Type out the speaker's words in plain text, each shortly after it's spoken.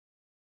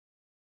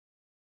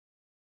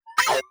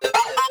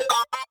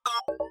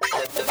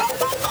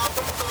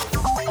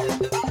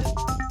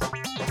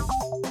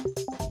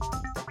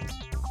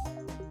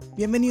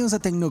Bienvenidos a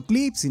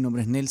TecnoClips, mi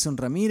nombre es Nelson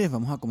Ramírez.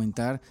 Vamos a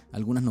comentar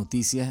algunas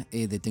noticias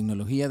de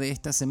tecnología de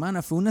esta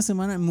semana. Fue una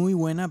semana muy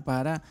buena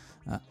para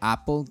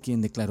Apple, quien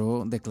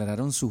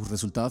declararon sus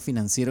resultados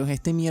financieros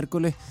este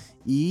miércoles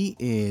y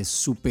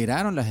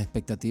superaron las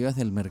expectativas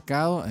del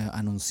mercado.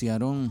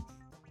 Anunciaron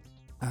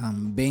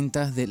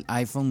ventas del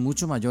iPhone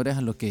mucho mayores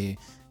a lo que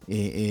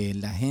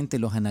la gente,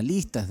 los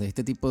analistas de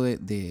este tipo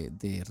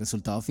de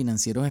resultados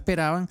financieros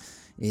esperaban.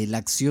 La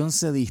acción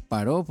se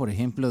disparó, por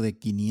ejemplo, de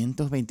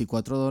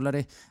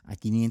 $524 a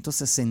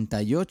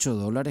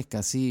 $568,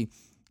 casi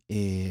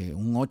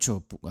un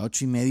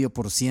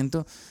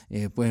 8,5%.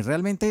 Pues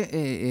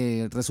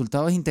realmente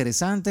resultados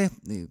interesantes.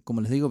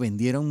 Como les digo,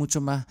 vendieron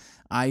mucho más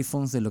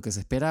iPhones de lo que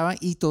se esperaba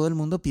y todo el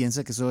mundo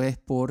piensa que eso es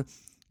por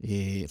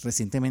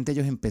recientemente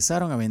ellos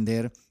empezaron a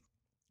vender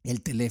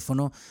el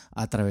teléfono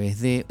a través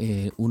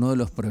de uno de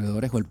los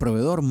proveedores o el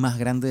proveedor más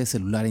grande de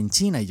celular en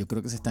China, y yo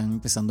creo que se están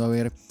empezando a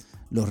ver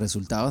los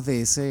resultados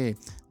de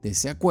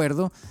ese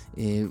acuerdo.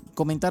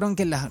 Comentaron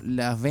que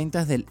las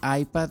ventas del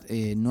iPad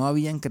no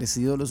habían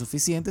crecido lo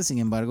suficiente, sin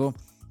embargo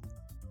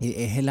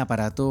es el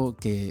aparato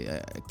que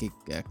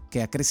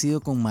ha crecido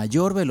con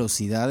mayor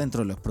velocidad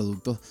dentro de los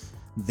productos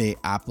de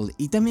Apple.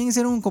 Y también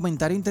hicieron un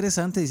comentario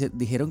interesante,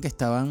 dijeron que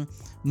estaban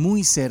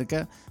muy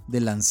cerca de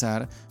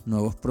lanzar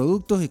nuevos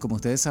productos, y como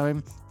ustedes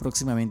saben,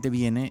 próximamente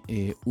viene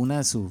una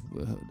de sus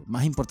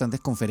más importantes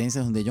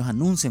conferencias donde ellos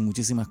anuncian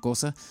muchísimas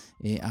cosas.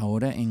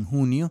 Ahora en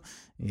junio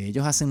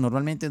ellos hacen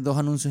normalmente 2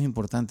 anuncios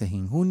importantes,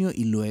 en junio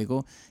y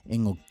luego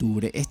en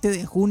octubre. Este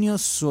de junio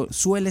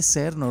suele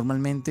ser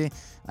normalmente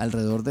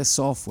alrededor de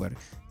software,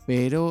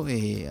 pero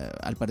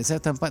al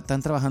parecer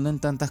están trabajando en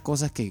tantas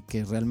cosas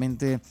que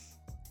realmente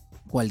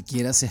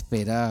cualquiera se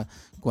espera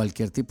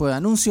cualquier tipo de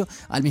anuncio.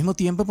 Al mismo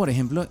tiempo, por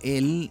ejemplo,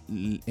 el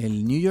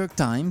New York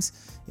Times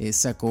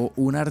sacó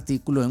un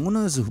artículo en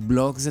uno de sus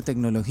blogs de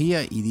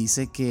tecnología y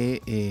dice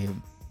que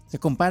se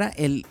compara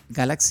el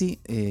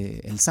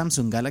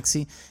Samsung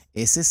Galaxy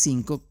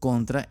S5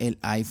 contra el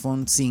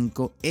iPhone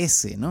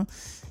 5S, ¿no?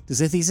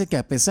 Entonces dice que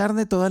a pesar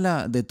de todo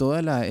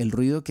el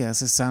ruido que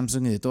hace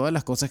Samsung y de todas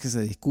las cosas que se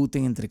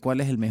discuten entre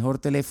cuál es el mejor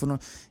teléfono,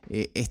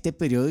 este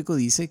periódico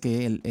dice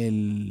que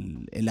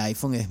el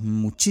iPhone es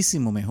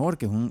muchísimo mejor,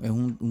 que es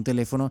un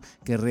teléfono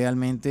que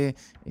realmente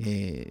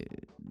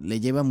le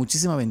lleva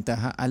muchísima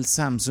ventaja al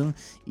Samsung,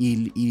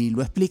 y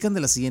lo explican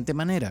de la siguiente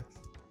manera.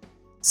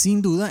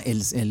 Sin duda,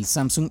 el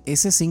Samsung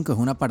S5 es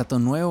un aparato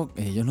nuevo.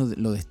 Ellos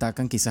lo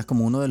destacan quizás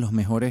como uno de los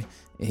mejores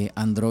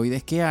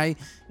Androides que hay.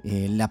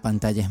 La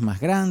pantalla es más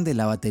grande,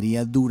 la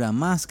batería dura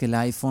más que el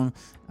iPhone,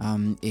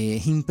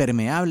 es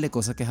impermeable,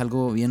 cosa que es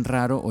algo bien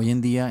raro hoy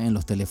en día en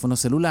los teléfonos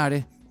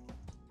celulares.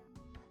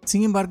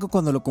 Sin embargo,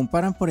 cuando lo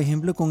comparan, por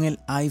ejemplo, con el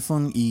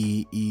iPhone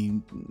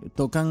y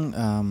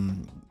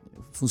tocan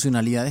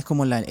funcionalidades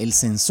como el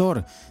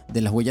sensor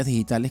de las huellas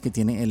digitales que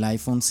tiene el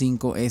iPhone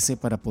 5S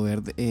para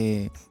poder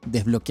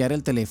desbloquear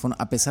el teléfono,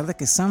 a pesar de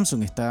que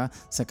Samsung está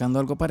sacando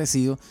algo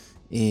parecido,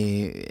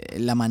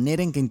 la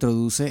manera en que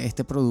introduce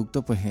este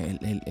producto, pues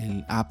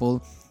el Apple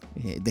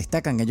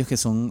destacan ellos que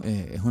es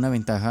una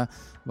ventaja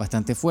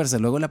bastante fuerte.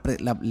 Luego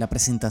la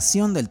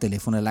presentación del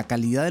teléfono, la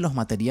calidad de los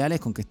materiales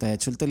con que está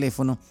hecho el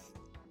teléfono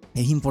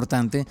es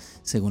importante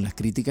según las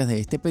críticas de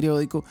este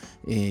periódico,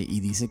 y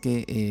dice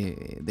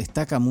que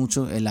destaca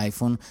mucho el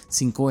iPhone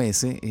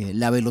 5S.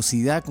 La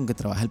velocidad con que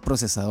trabaja el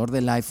procesador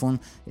del iPhone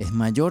es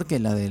mayor que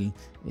la del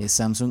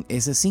Samsung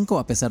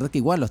S5, a pesar de que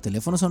igual los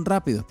teléfonos son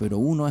rápidos, pero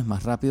uno es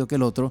más rápido que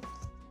el otro.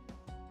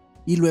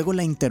 Y luego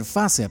la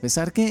interfase, a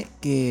pesar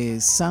que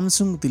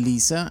Samsung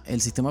utiliza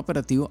el sistema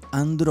operativo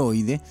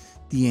Android,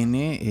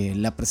 tiene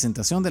la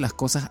presentación de las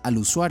cosas al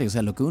usuario, o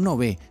sea, lo que uno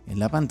ve en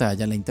la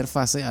pantalla, la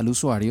interfase al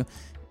usuario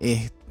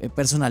es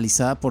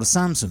personalizada por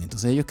Samsung.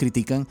 Entonces ellos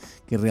critican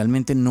que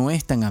realmente no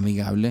es tan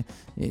amigable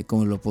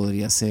como lo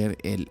podría ser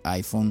el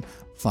iPhone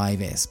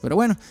 5S. Pero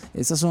bueno,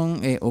 esas son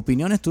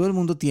opiniones. Todo el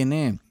mundo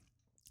tiene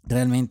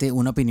realmente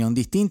una opinión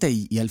distinta,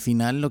 y al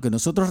final lo que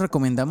nosotros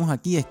recomendamos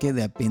aquí es que,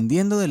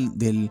 dependiendo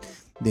del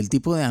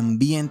tipo de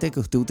ambiente que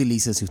usted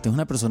utilice, si usted es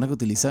una persona que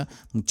utiliza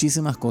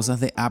muchísimas cosas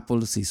de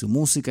Apple, si su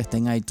música está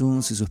en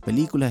iTunes, si sus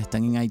películas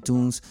están en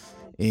iTunes,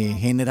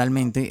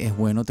 generalmente es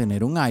bueno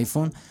tener un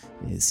iPhone.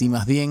 Si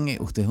más bien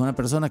usted es una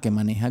persona que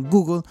maneja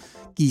Google,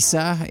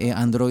 quizás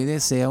Android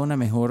sea una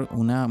mejor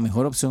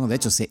opción. De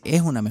hecho,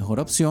 es una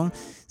mejor opción.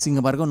 Sin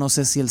embargo, no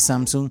sé si el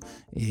Samsung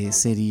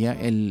sería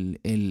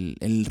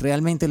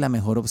realmente la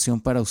mejor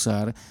opción para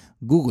usar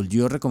Google.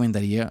 Yo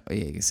recomendaría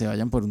que se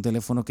vayan por un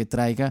teléfono que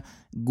traiga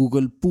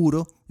Google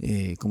puro,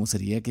 como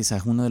sería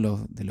quizás uno de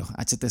los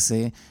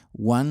HTC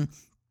One.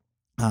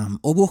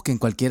 O busquen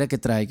cualquiera que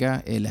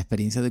traiga la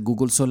experiencia de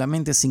Google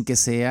solamente, sin que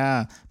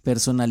sea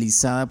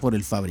personalizada por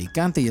el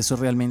fabricante, y eso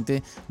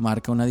realmente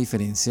marca una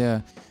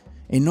diferencia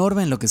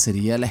enorme en lo que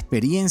sería la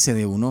experiencia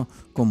de uno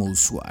como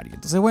usuario.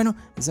 Entonces, bueno,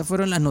 esas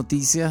fueron las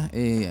noticias,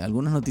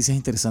 algunas noticias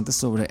interesantes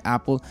sobre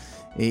Apple,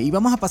 y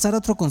vamos a pasar a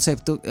otro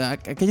concepto.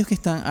 Aquellos que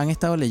han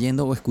estado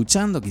leyendo o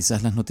escuchando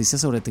quizás las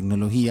noticias sobre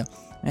tecnología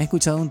han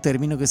escuchado un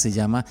término que se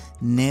llama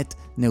Net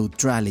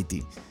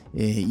Neutrality.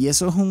 Y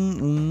eso es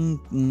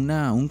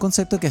un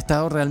concepto que ha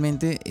estado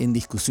realmente en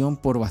discusión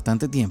por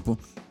bastante tiempo.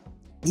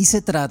 Y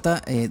se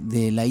trata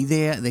de la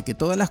idea de que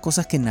todas las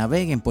cosas que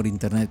naveguen por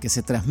internet, que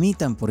se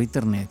transmitan por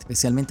internet,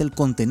 especialmente el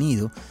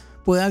contenido,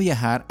 pueda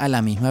viajar a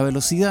la misma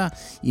velocidad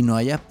y no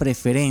haya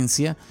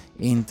preferencia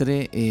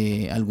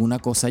entre alguna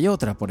cosa y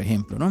otra, por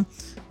ejemplo, ¿no?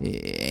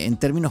 En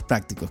términos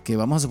prácticos, que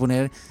vamos a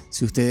suponer,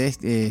 si ustedes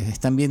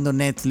están viendo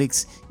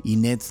Netflix y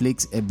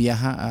Netflix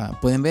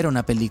pueden ver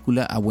una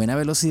película a buena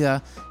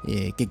velocidad,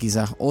 que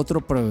quizás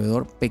otro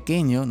proveedor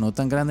pequeño, no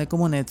tan grande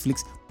como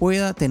Netflix,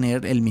 pueda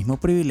tener el mismo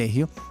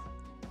privilegio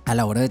a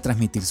la hora de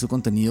transmitir su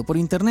contenido por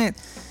internet.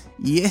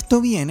 Y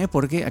esto viene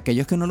porque,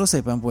 aquellos que no lo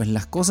sepan, pues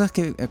las cosas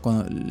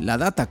la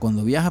data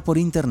cuando viaja por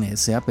internet,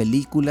 sea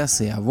película,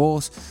 sea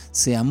voz,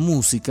 sea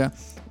música,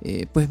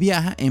 pues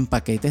viaja en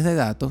paquetes de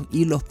datos,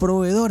 y los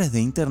proveedores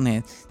de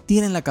internet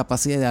tienen la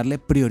capacidad de darle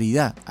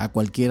prioridad a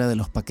cualquiera de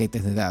los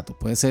paquetes de datos.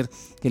 Puede ser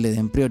que le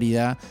den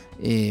prioridad,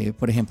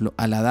 por ejemplo,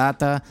 a la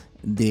data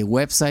de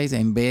websites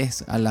en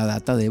vez a la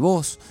data de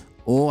voz,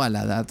 o a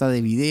la data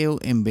de video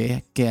en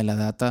vez que a la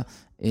data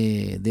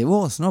de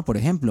voz, ¿no? Por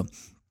ejemplo.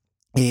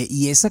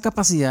 Y esa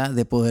capacidad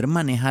de poder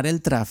manejar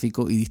el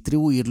tráfico y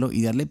distribuirlo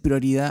y darle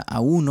prioridad a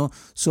uno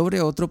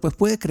sobre otro, pues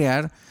puede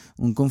crear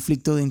un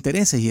conflicto de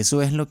intereses, y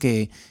eso es lo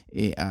que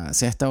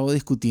se ha estado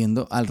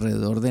discutiendo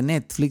alrededor de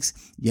Netflix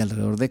y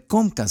alrededor de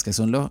Comcast, que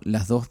son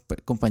las dos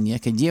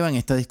compañías que llevan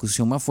esta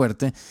discusión más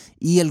fuerte,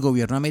 y el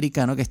gobierno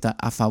americano, que está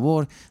a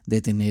favor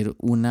de tener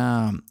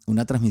una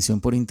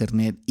transmisión por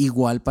internet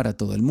igual para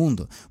todo el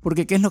mundo.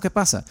 Porque ¿qué es lo que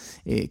pasa?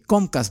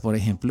 Comcast, por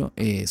ejemplo,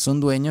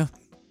 son dueños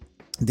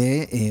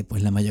de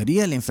pues la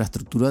mayoría de la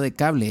infraestructura de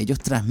cable. Ellos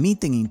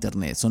transmiten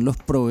internet, son los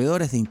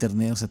proveedores de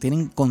internet, o sea,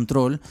 tienen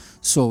control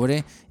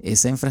sobre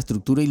esa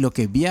infraestructura y lo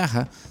que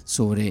viaja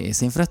sobre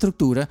esa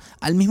infraestructura.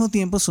 Al mismo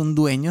tiempo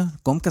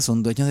Comcast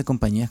son dueños de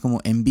compañías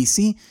como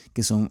NBC,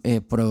 que son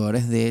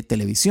proveedores de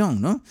televisión,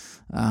 ¿no?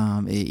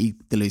 Y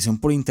televisión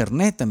por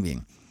internet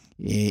también.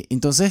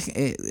 Entonces,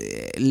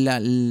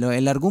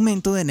 el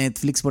argumento de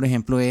Netflix, por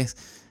ejemplo, es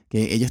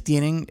que ellos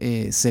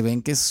se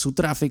ven que su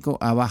tráfico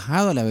ha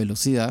bajado a la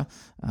velocidad,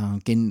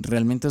 que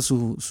realmente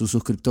sus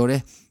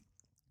suscriptores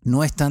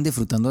no están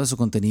disfrutando de su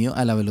contenido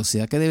a la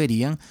velocidad que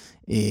deberían,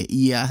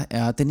 y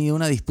ha tenido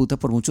una disputa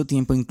por mucho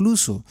tiempo.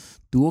 Incluso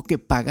tuvo que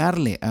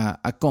pagarle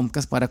a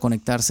Comcast para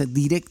conectarse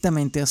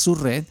directamente a su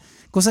red,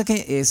 cosa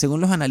que según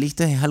los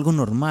analistas es algo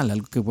normal,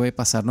 algo que puede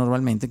pasar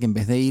normalmente, que en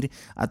vez de ir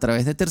a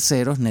través de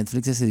terceros,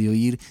 Netflix decidió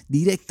ir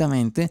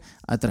directamente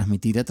a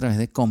transmitir a través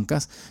de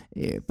Comcast.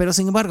 Pero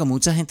sin embargo,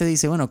 mucha gente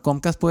dice, bueno,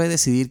 Comcast puede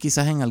decidir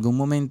quizás en algún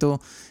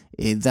momento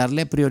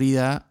darle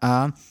prioridad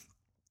a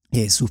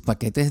sus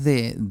paquetes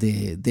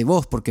de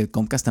voz, porque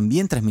Comcast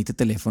también transmite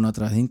teléfono a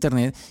través de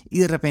internet, y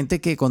de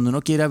repente que cuando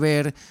uno quiera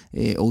ver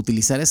o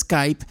utilizar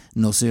Skype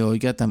no se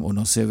oiga o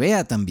no se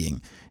vea tan bien.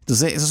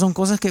 Entonces esas son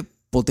cosas que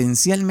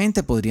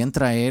potencialmente podrían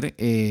traer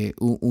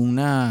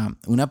una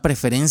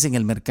preferencia en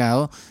el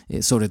mercado,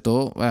 sobre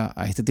todo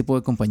a este tipo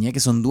de compañías que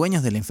son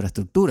dueños de la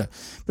infraestructura.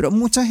 Pero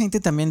mucha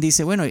gente también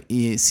dice, bueno,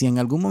 y si en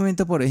algún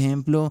momento, por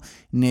ejemplo,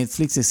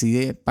 Netflix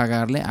decide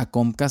pagarle a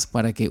Comcast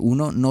para que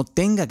uno no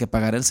tenga que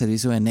pagar el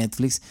servicio de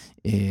Netflix,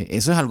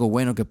 eso es algo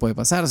bueno que puede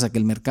pasar, o sea que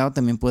el mercado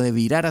también puede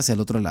virar hacia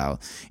el otro lado.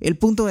 El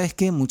punto es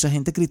que mucha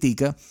gente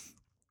critica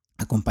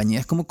a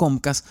compañías como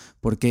Comcast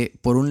porque,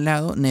 por un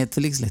lado,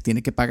 Netflix les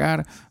tiene que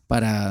pagar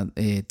para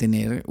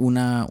tener un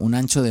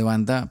ancho de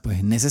banda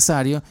pues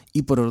necesario,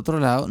 y por otro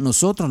lado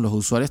nosotros los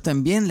usuarios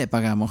también le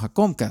pagamos a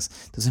Comcast.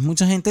 Entonces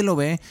mucha gente lo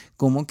ve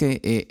como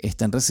que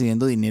están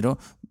recibiendo dinero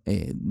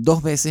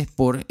dos veces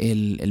por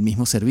el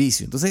mismo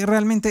servicio. Entonces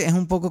realmente es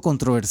un poco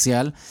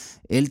controversial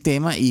el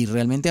tema, y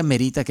realmente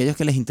amerita a aquellos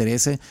que les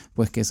interese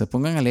pues que se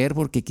pongan a leer,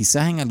 porque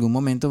quizás en algún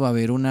momento va a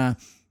haber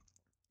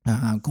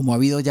como ha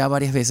habido ya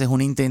varias veces, un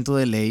intento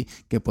de ley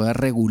que pueda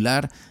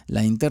regular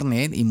la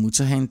internet, y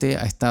mucha gente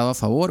ha estado a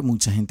favor,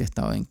 mucha gente ha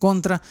estado en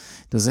contra.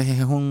 Entonces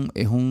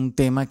es un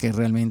tema que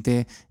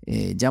realmente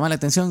llama la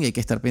atención y hay que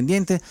estar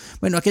pendiente.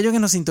 Bueno, aquellos que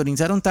nos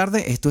sintonizaron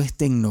tarde, esto es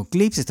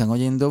TecnoClips, están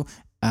oyendo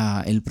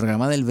el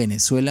programa del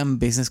Venezuelan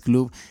Business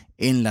Club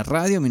en la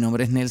radio. Mi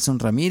nombre es Nelson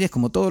Ramírez.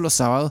 Como todos los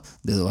sábados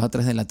de 2 a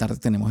 3 de la tarde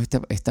tenemos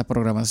esta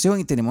programación,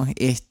 y tenemos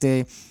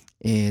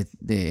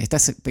de esta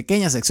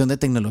pequeña sección de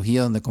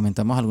tecnología donde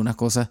comentamos algunas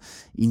cosas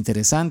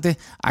interesantes.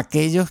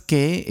 Aquellos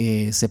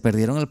que se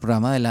perdieron el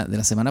programa de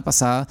la semana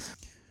pasada,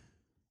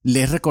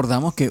 les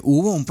recordamos que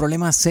hubo un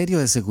problema serio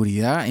de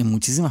seguridad en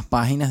muchísimas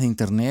páginas de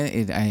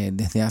internet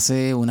desde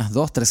hace unas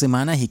 2-3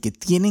 semanas, y que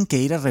tienen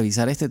que ir a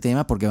revisar este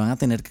tema porque van a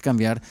tener que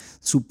cambiar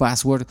su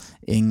password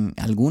en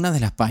algunas de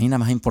las páginas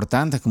más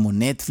importantes, como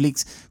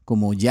Netflix,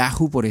 como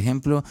Yahoo, por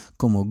ejemplo,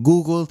 como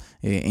Google.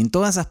 En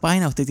todas esas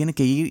páginas usted tiene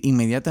que ir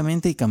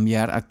inmediatamente y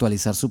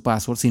actualizar su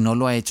password si no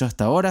lo ha hecho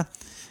hasta ahora.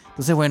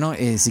 Entonces, bueno,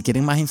 si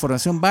quieren más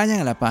información, vayan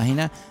a la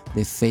página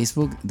de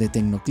Facebook de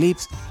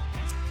TecnoClips.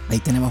 Ahí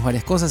tenemos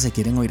varias cosas. Si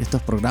quieren oír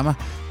estos programas,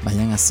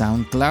 vayan a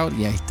SoundCloud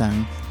y ahí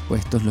están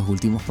puestos los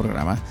últimos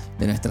programas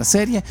de nuestra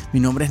serie. Mi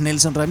nombre es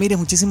Nelson Ramírez,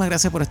 muchísimas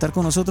gracias por estar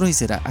con nosotros y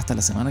será hasta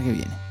la semana que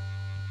viene.